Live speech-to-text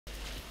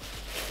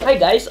Hi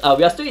guys,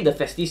 we are still in the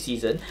festive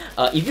season.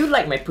 If you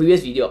like my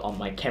previous video on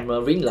my camera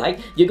ring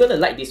light, you're gonna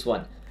like this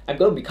one. I'm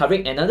gonna be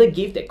covering another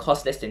gift that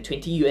costs less than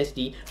 20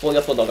 USD for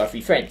your photography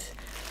friends.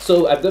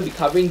 So I'm gonna be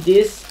covering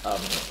this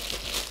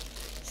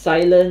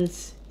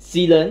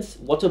Selens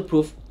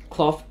waterproof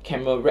cloth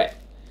camera wrap.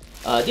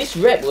 This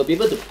wrap will be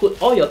able to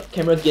put all your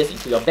camera gears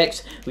into your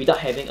bags without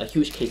having a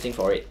huge casing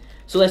for it.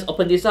 So let's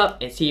open this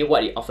up and see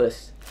what it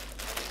offers.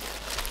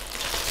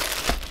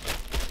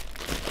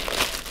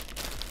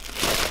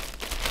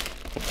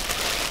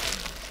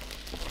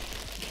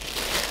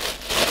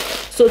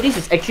 So this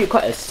is actually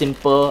quite a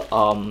simple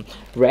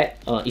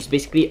wrap. It's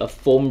basically a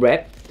foam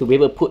wrap to be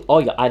able to put all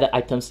your other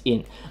items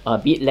in,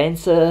 be it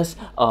lenses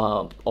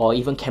or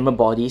even camera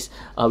bodies.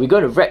 We're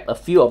going to wrap a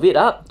few of it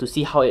up to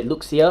see how it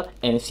looks here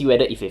and see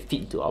whether if it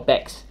fits into our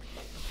bags.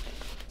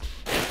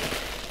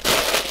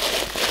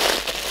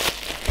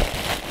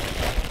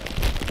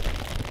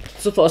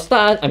 So for a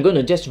start, I'm going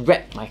to just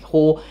wrap my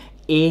whole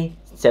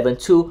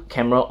A7 II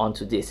camera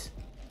onto this.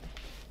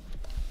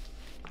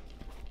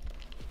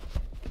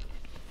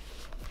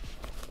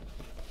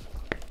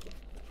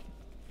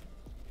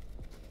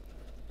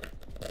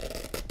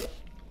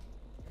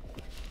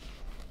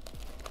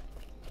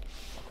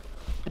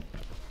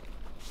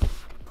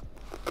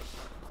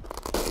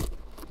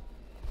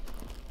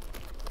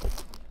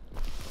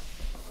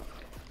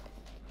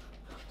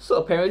 So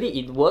apparently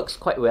it works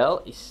quite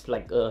well. It's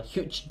like a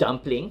huge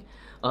dumpling.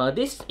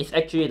 This is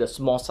actually the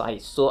small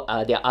size, so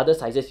there are other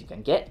sizes you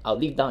can get. I'll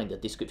leave down in the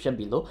description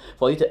below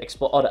for you to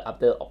explore all the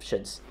other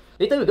options.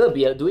 Later we're going to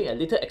be doing a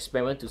little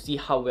experiment to see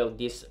how well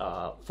this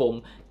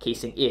foam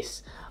casing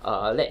is.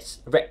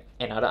 Let's wrap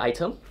another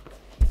item.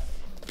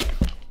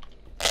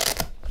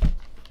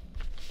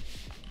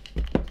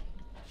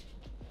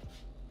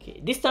 Okay,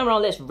 this time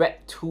around let's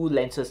wrap two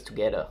lenses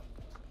together.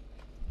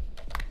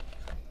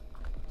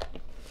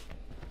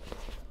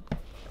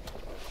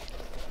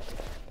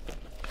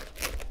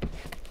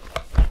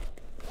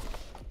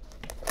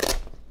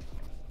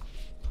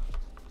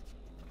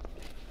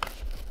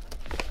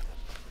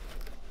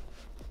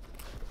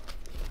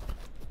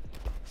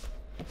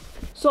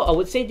 So I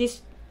would say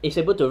this is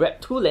able to wrap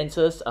two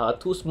lenses,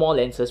 two small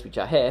lenses which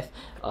I have,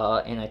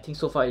 and I think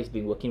so far it's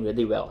been working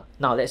really well.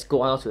 Now let's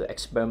go on to the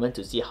experiment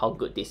to see how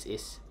good this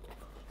is.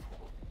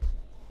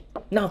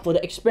 Now for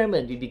the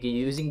experiment, we begin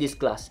using this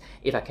glass.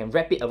 If I can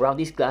wrap it around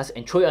this glass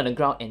and throw it on the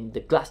ground and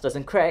the glass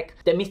doesn't crack,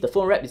 that means the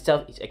foam wrap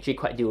itself is actually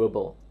quite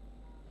durable.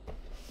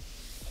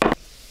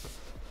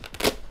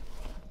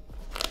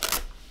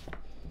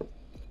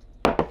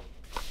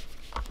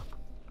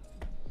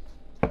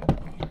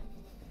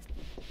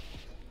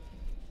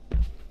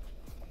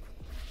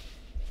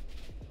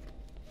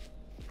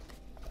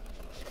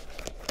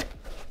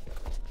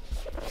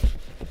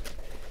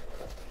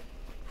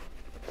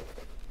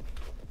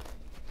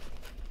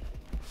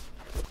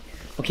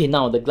 Okay,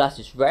 now the glass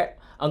is wrapped.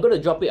 I'm going to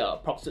drop it at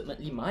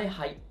approximately my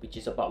height, which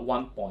is about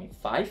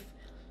 1.5,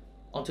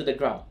 onto the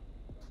ground.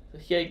 So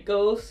here it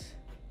goes.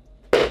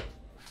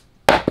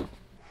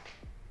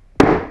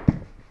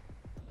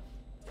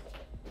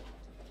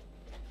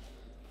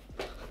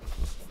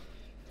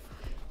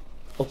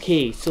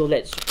 Okay, so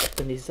let's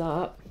open this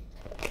up.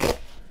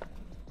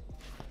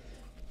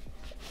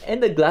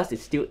 And the glass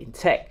is still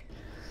intact.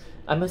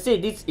 I must say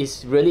this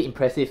is really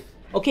impressive.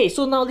 Okay,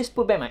 so now let's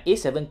put back my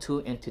A7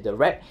 II into the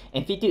wrap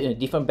and fit it in the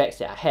different bags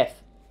that I have.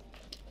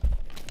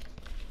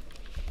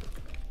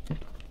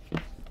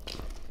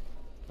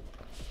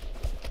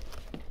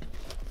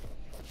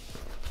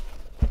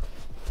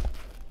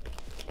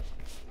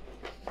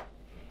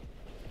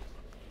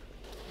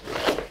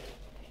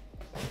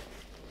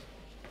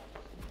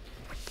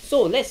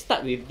 So let's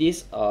start with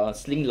this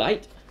sling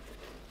light.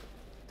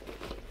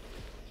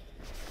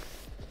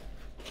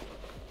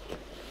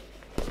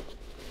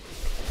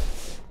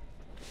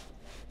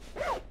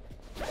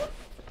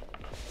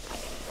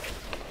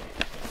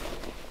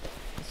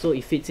 So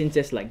it fits in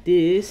just like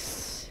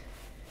this,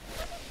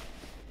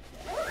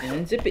 and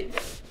then zip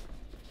it.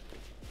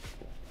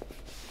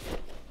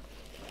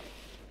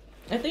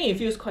 I think it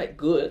feels quite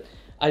good.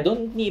 I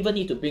don't even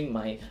need to bring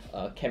my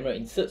camera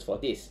inserts for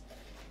this.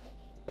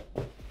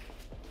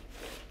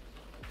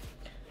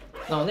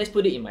 Now let's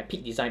put it in my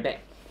Peak Design bag.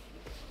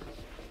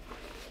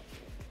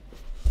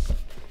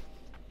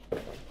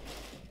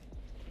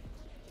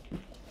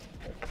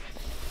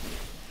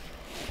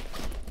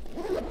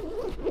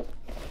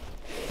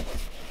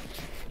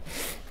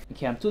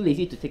 Okay, I'm too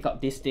lazy to take out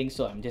this thing,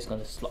 so I'm just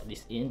gonna slot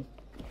this in.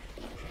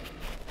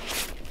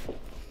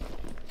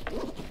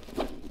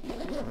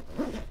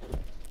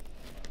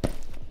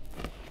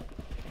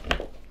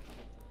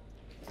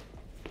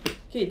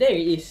 Okay, there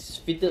it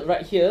is, fitted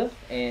right here,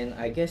 and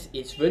I guess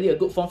it's really a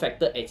good form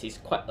factor as it's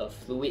quite a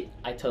fluid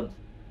item.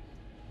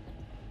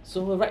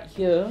 So right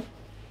here,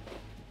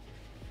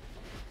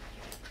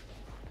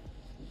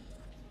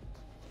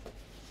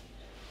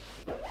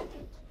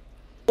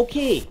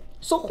 okay,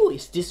 so who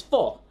is this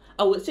for?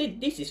 I would say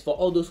this is for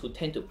all those who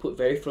tend to put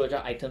very fragile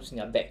items in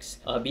their bags,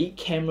 be it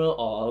camera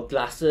or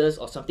glasses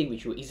or something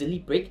which will easily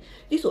break.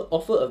 This will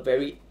offer a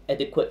very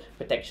adequate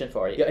protection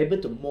for it. You're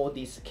able to mold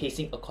this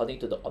casing according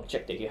to the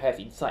object that you have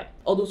inside.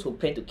 All those who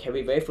plan to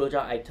carry very fragile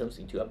items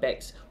into your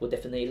bags will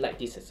definitely like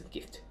this as a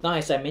gift. Now,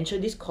 as I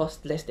mentioned, this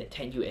costs less than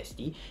 10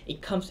 USD.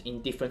 It comes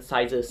in different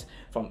sizes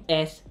from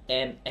S,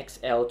 M,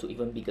 XL to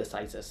even bigger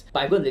sizes.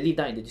 But I'm going to leave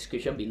down in the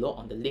description below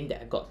on the link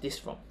that I got this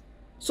from.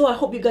 So I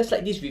hope you guys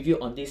like this review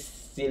on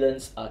this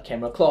Selens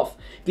camera cloth.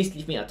 Please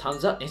leave me a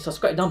thumbs up and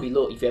subscribe down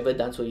below if you haven't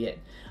done so yet.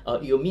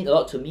 It will mean a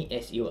lot to me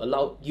as it will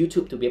allow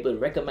YouTube to be able to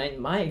recommend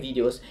my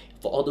videos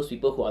for all those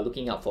people who are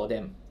looking out for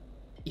them.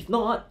 If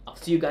not, I'll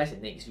see you guys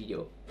in the next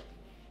video.